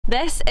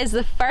This is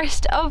the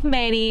first of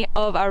many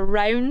of a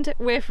round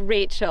with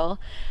Rachel,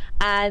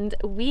 and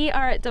we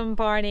are at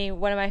Dumbarnie,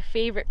 one of my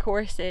favourite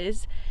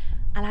courses,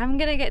 and I'm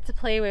gonna get to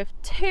play with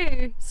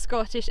two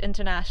Scottish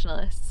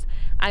internationalists.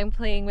 I'm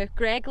playing with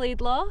Greig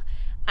Laidlaw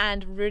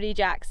and Ruaridh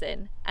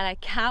Jackson, and I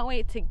can't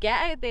wait to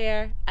get out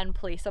there and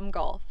play some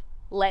golf.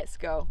 Let's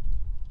go.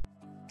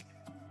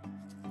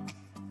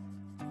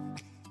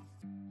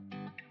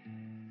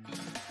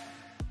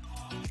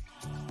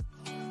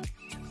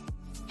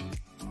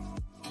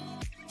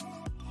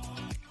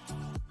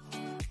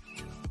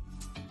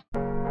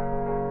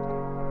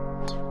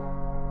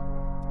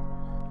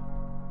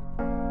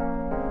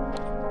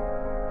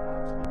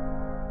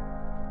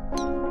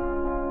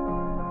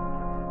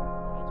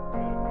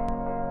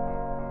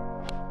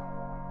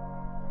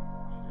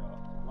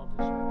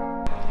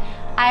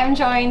 I am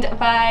joined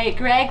by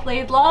Greig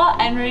Laidlaw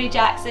and Ruaridh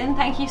Jackson.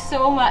 Thank you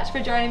so much for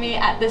joining me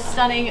at this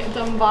stunning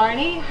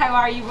Dumbarnie. How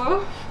are you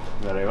both?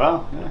 Very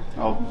well, yeah.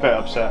 I'm a bit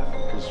upset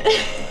because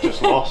we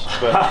just lost,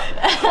 but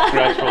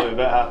Greg's probably a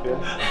bit happier.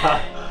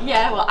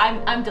 Yeah, well,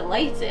 I'm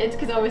delighted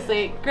because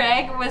obviously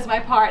Greig was my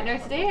partner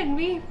today and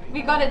we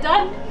got it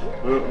done.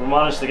 We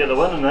managed to get the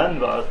win in the end,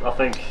 but I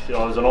think it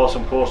was an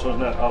awesome course,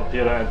 wasn't it, up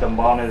here at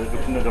Dumbarnie. We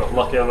couldn't have got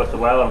luckier with the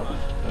weather.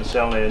 And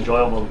certainly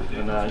enjoyable,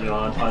 and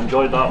I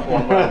enjoyed that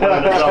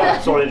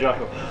one. Sorry,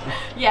 Jacko.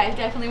 Yeah, I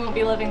definitely won't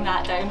be living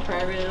that down for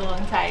a really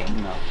long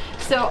time. No.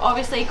 So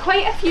obviously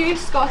quite a few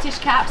Scottish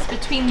caps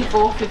between the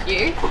both of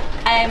you.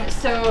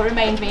 So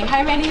remind me,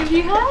 how many have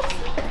you had?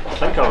 I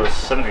think I was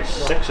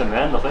 76 in the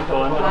end. I think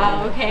I ended up.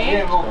 Wow,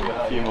 okay.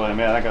 A few more than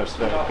me. I think I was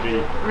 33.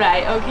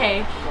 Right,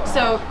 okay.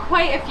 So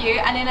quite a few,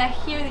 and then I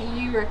hear that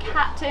you were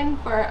captain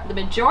for the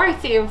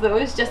majority of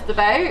those, just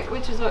about,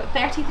 which was what,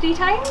 33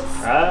 times?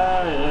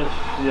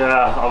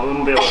 Yeah, I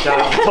wouldn't be able to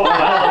count off the top of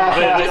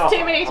my head. Just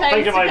too many times. I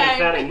think it might to be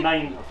count.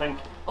 39. I think.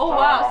 Oh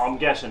wow. I'm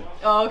guessing.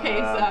 Oh, okay,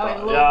 so I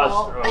went low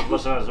yeah,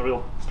 listen, it's a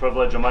real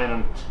privilege of mine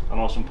and an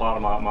awesome part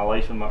of my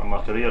life and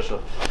my career.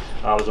 So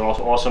that was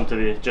awesome to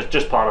be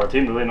just part of the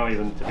team, really, not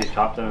even to be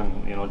captain.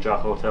 And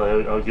Jack will tell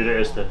you how good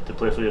it is to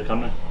play for your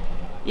country.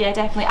 Yeah,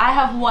 definitely. I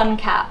have one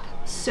cap,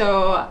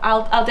 so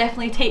I'll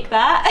definitely take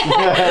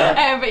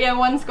that. But yeah,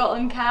 one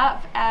Scotland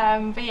cap.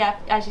 But yeah,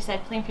 as you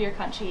said, playing for your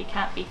country, you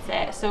can't beat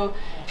it. So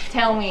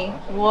tell me,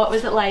 what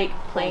was it like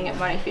playing at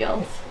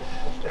Murrayfield?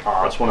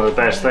 Oh, it's one of the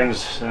best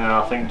things.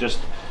 I think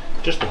just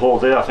the whole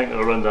day. I think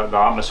around the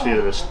atmosphere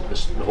of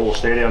the whole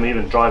stadium,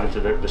 even driving to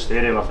the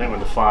stadium. I think when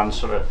the fans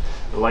sort of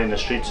line the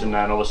streets and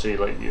then obviously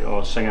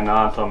singing the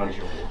anthem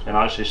and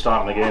actually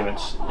starting the game.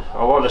 It's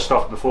a lot of the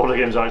stuff before the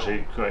game is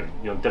actually quite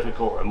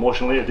difficult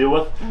emotionally to deal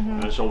with,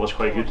 and it's always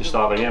quite good to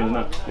start the game, isn't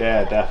it?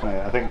 Yeah,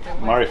 definitely. I think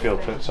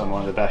Murrayfield puts on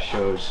one of the best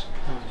shows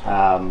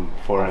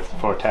for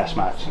a test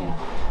match. And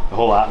the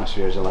whole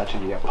atmosphere is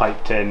electric. You get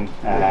piped in,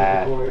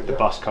 the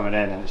bus coming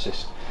in, and it's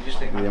just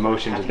the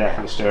emotions are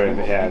definitely stirring.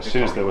 But yeah, as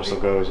soon as the whistle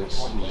goes, you're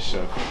just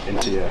sort of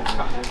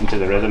into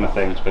the rhythm of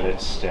things. But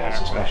it's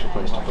a special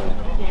place to play.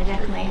 Yeah,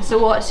 definitely. So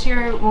what's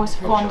your most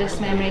fondest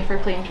memory for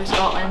playing for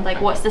Scotland? Like,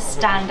 what's the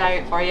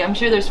standout for you? I'm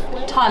sure there's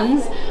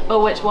tons,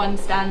 but which one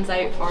stands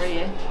out for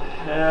you?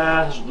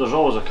 There's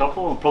always a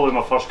couple. Probably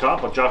my first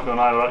cap, but Jacko and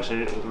I were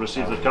actually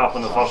received the cap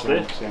on the first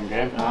day. Same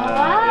game.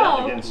 Wow.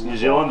 Yeah, against New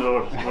Zealand.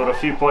 We were a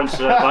few points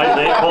behind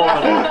the 8 ball,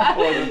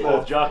 and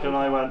both Jacko and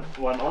I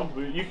went on.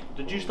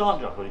 Did you start,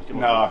 Jacko?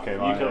 No, I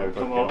came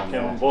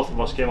on. Both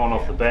of us came on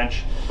off the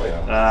bench.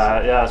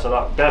 Yeah, so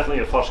that definitely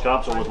your first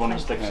cap's always one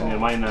that sticks in your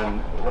mind. And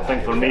I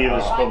think for me it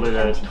was probably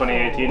the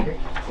 2018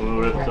 when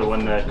we were able to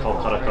win the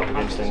Calcutta Cup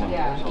against England.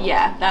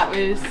 Yeah, that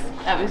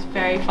was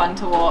very fun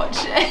to watch.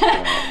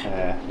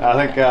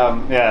 I think,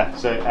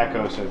 so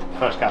echo, so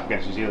first cap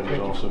against New Zealand was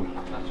awesome,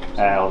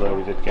 although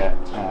we did get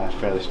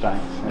fairly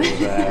spanked. It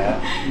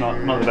was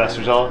not the best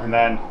result, and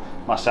then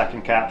my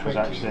second cap was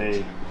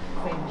actually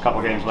a couple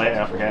of games later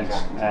up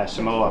against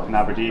Samoa up in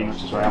Aberdeen,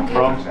 which is where I'm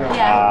from. So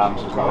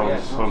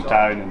it's my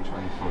hometown, and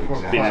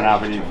being an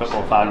Aberdeen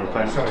football fan, we were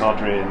playing at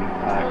Codry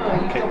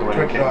and kicked the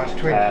winning kick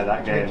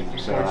that game.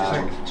 So it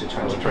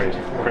was a pretty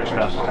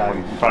special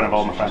time in front of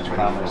all my friends and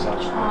family, so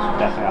it's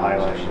definitely a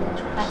highlight.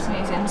 That's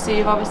amazing. So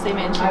you've obviously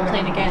mentioned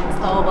playing against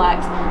the All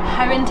Blacks.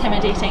 How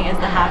intimidating is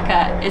the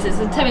haka? Is it as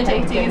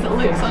intimidating as it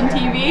looks on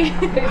TV?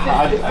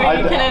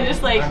 Where you kind of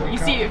just like, you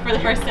see it for the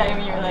first time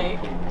and you're like...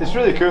 It's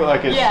really cool,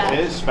 like it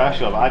is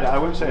special, but I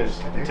wouldn't say it's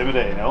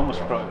intimidating. It almost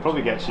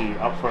probably gets you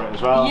up for it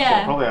as well. Yeah. So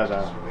it probably has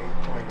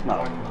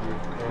not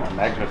a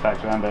negative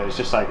effect on them, but it's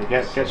just like it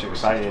gets you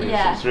excited.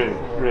 Yeah. It's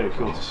really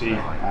cool to see.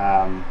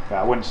 But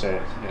I wouldn't say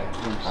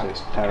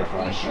it's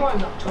terrifying. It's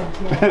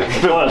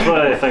one of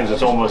the things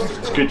that's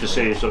it's good to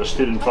see sort of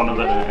stood in front of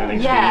it and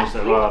experienced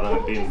it rather than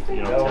it being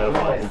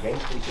terrifying.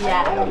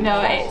 Yeah,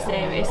 no,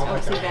 it's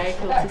obviously very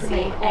cool to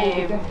see.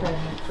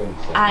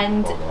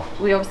 And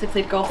we obviously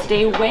played golf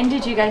today. When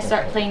did you guys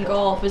start playing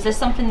golf? Was this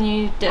something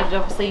you did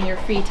obviously in your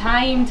free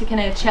time to kind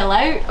of chill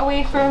out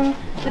away from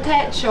the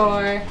pitch,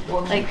 or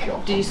like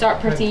did you start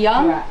pretty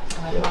young?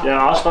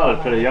 Yeah, I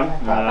started pretty young.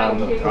 I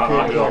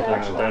grew up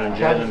down in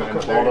Jed,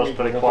 and Florida's a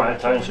pretty quiet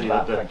town, so you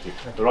had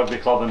the rugby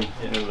club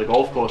and the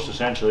golf course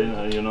essentially,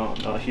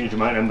 not a huge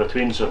amount in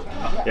between. So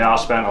yeah, I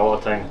spent a lot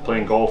of time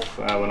playing golf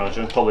when I was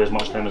young, probably as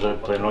much time as I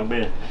did playing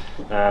rugby.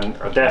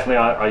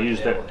 I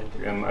used it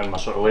in my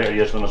sort of later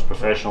years when I was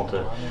professional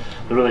to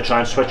really try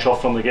and switch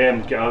off from the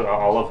game, get out.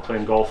 I love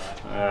playing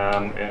golf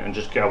and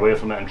just get away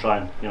from it and try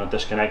and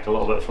disconnect a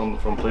little bit from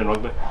playing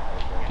rugby.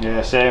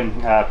 Yeah,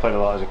 same. I played a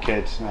lot as a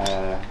kid.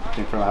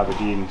 Came from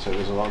Aberdeen, so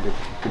there's a lot of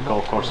good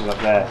golf courses up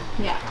there.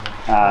 Yeah.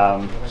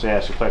 So yeah,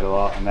 so played a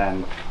lot, and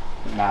then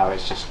now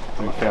it's just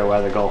I'm a fair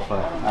weather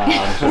golfer.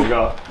 So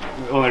the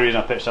only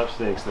reason I pitched up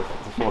today is the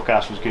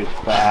forecast was good.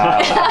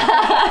 But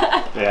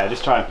yeah,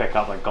 just try and pick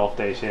up like golf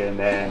days here and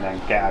there, and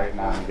then get out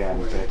now and again.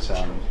 But it's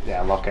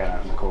yeah, I love getting out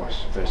on the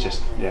course. But it's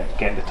just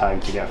getting the time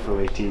to get a full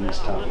 18 is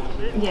tough.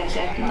 Yeah,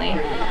 definitely.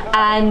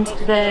 And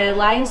the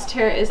Lions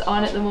tour is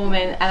on at the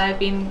moment, and I've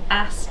been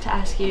asked to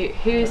ask you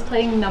who's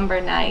playing number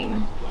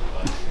 9.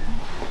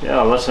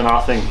 Yeah, listen,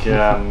 I think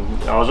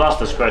I was asked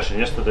this question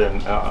yesterday,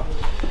 and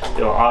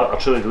I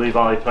truly believe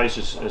Ali Price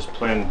is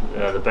playing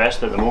the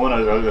best at the moment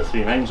out of the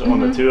 3 9s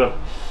on the tour.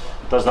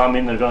 Does that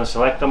mean they're going to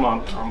select him?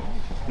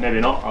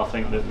 Maybe not. I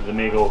think that they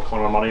may go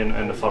Conor Murray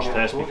in the first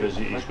test because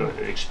he's got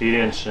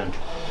experience,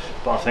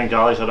 but I think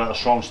Ali's had a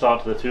strong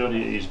start to the tour.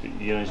 He's been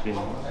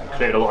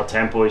created a lot of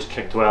tempo. He's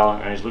kicked well,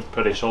 and he's looked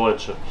pretty solid.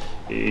 So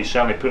he's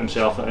certainly put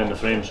himself in the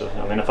frame. So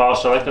I mean, if I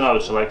was selecting, I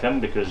would select him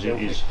because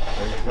he's,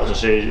 as I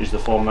say, he's the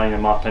form 9 in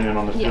my opinion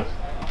on the tour.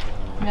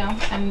 No,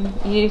 and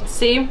you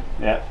see?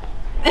 Yeah.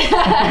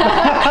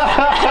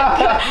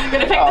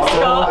 Gonna pick the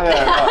Scot.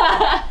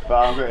 Yeah, but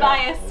I'm very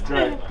biased.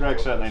 Greg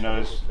certainly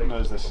knows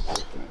the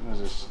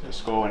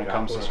score when it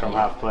comes to scrum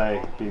half play.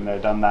 Been there,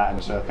 done that,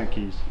 and so I think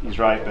he's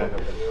right. But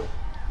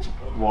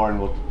Warren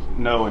will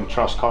know and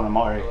trust Conor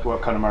Murray,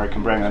 what Conor Murray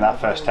can bring, and that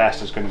first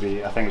test is going to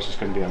be. I think it's just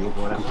going to be a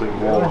complete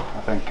war.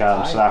 I think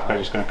South Africa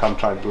is just going to come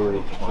try to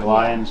bully the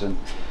Lions, and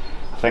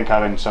I think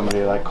having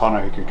somebody like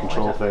Conor who can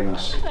control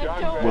things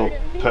will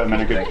put him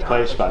in a good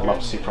place. But I'd love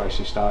to see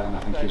Pricey starting. I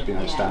think he's been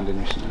outstanding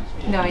recently.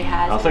 No, he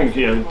has. I think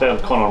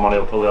Conor Murray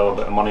will probably have a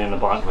bit of money in the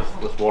bank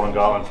with Warren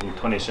Garland from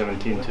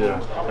 2017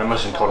 to. And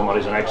listen, Conor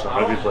Murray's an excellent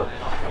rugby player,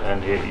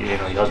 and he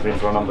has been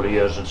for a number of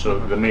years, and so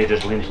they may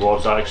just lean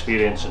towards that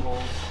experience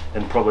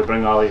and probably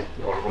bring Ali,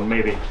 or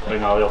maybe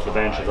bring Ali off the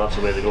bench if that's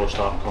the way they go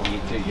starting from.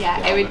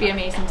 Yeah, it would be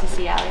amazing to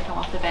see Ali come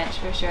off the bench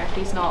for sure if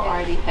he's not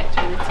already picked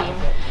for the team.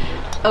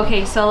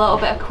 Okay, so a little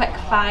bit of quick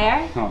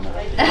fire. Oh, no.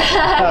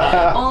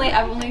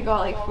 I've only got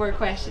like 4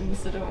 questions,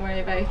 so don't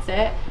worry about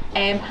it.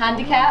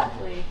 Handicap?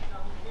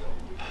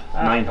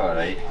 9.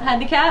 Alright.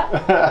 Handicap?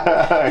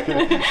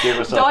 Gave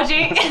us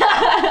Dodgy?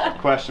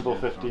 Questionable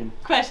 15.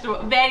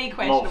 Questionable, very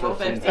questionable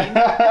 15.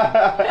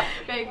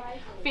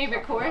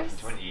 Favourite course?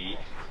 28.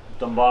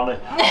 Dumbarnie.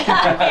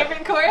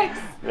 Favourite course?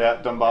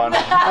 Yeah, Dumbarnie.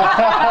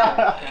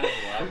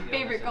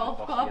 Favourite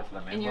golf club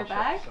in your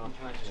bag?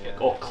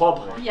 Oh,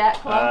 club? Yeah,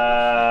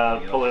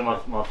 club. Probably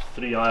my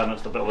 3 iron.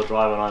 It's a bit of a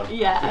driving iron.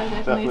 Yeah, I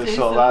definitely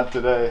saw that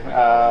today.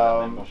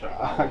 I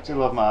actually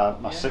love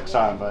my 6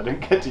 iron, but I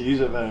didn't get to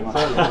use it very much.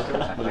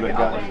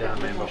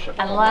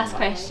 And last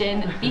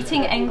question: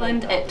 beating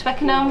England at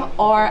Twickenham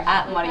or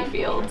at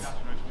Murrayfield?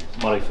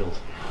 Murrayfield.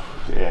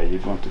 Yeah,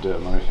 you'd want to do it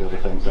at Murrayfield,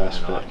 I think,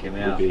 best, but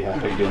we'd be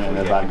happy doing it in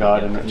their back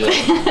garden, which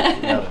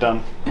I've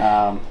done.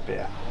 But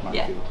yeah,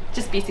 Murrayfield.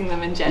 Just beating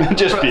them in general.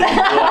 Just beating them.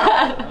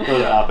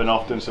 Doesn't happen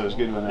often, so it's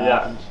good when it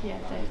happens. Yeah,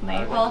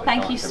 definitely. Well,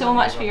 thank you so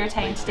much for your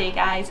time today,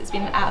 guys. It's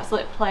been an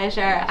absolute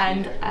pleasure,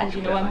 and as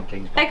you know, I'm a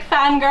big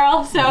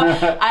fangirl, so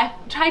I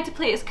tried to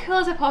play it as cool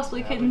as I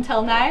possibly could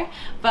until now.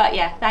 But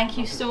yeah, thank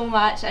you so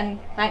much, and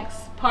thanks,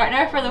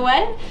 partner, for the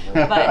win.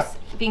 But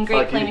it's been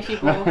great playing with you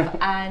both,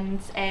 and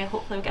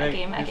hopefully we'll get a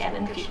game again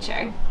in the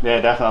future.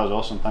 Yeah, definitely, that was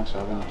awesome. Thanks for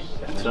having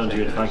us. Sounds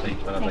good, thank you.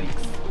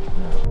 Thanks.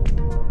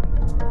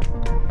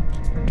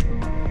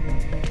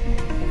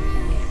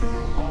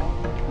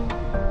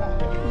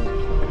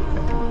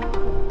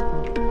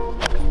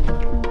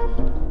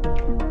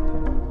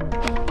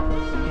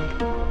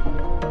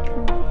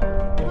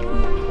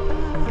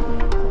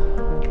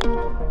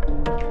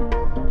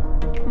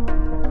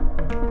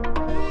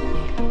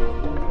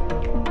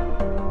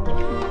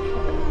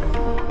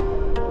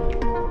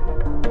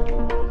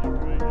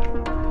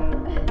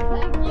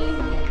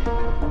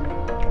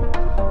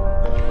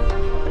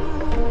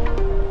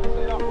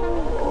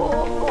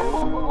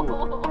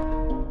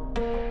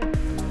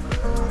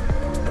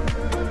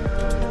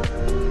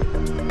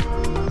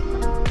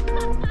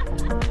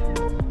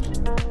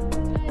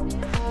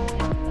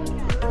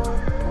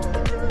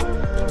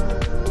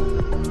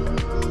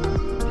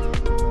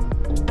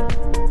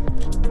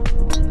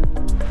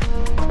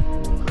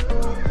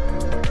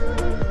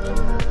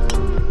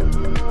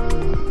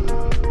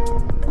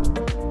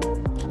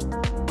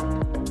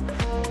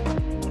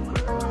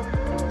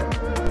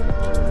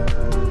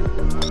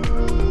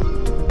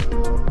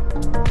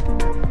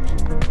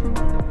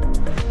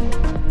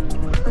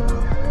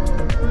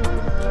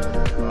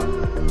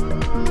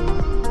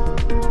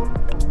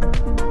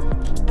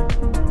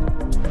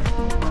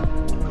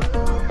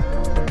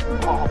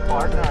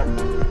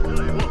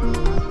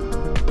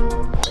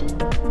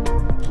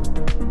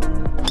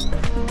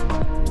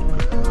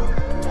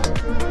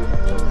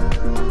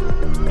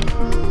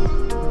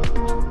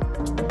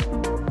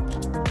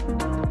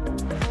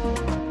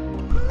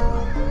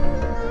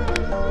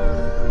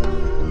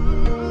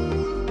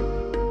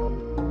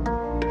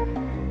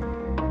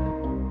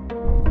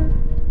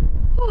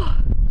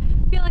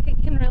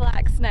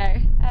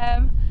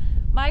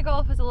 my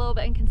golf was a little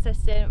bit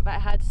inconsistent, but I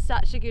had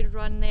such a good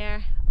run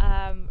there.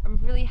 I'm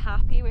really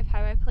happy with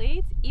how I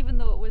played, even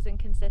though it was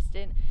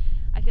inconsistent.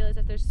 I feel as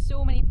if there's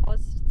so many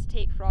positives to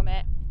take from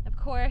it. Of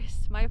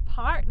course, my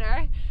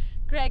partner,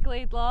 Greig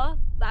Laidlaw,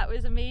 that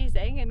was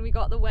amazing, and we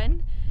got the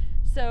win.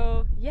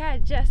 So yeah,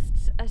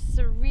 just a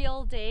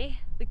surreal day.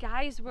 The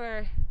guys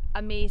were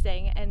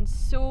amazing and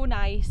so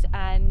nice,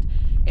 and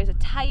it was a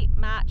tight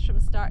match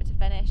from start to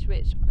finish,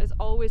 which is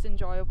always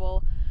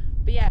enjoyable.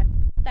 But yeah,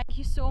 thank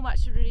you so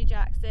much to Ruaridh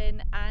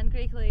Jackson and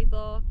Greig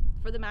Laidlaw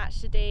for the match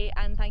today,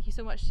 and thank you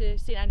so much to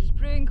St Andrews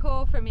Brewing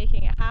Co for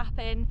making it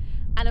happen,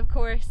 and of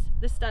course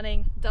the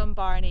stunning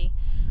Dumbarnie.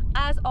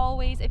 As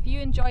always, if you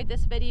enjoyed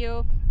this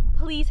video,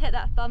 please hit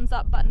that thumbs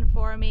up button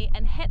for me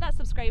and hit that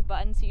subscribe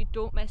button so you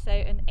don't miss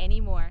out on any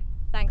more.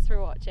 Thanks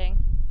for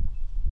watching.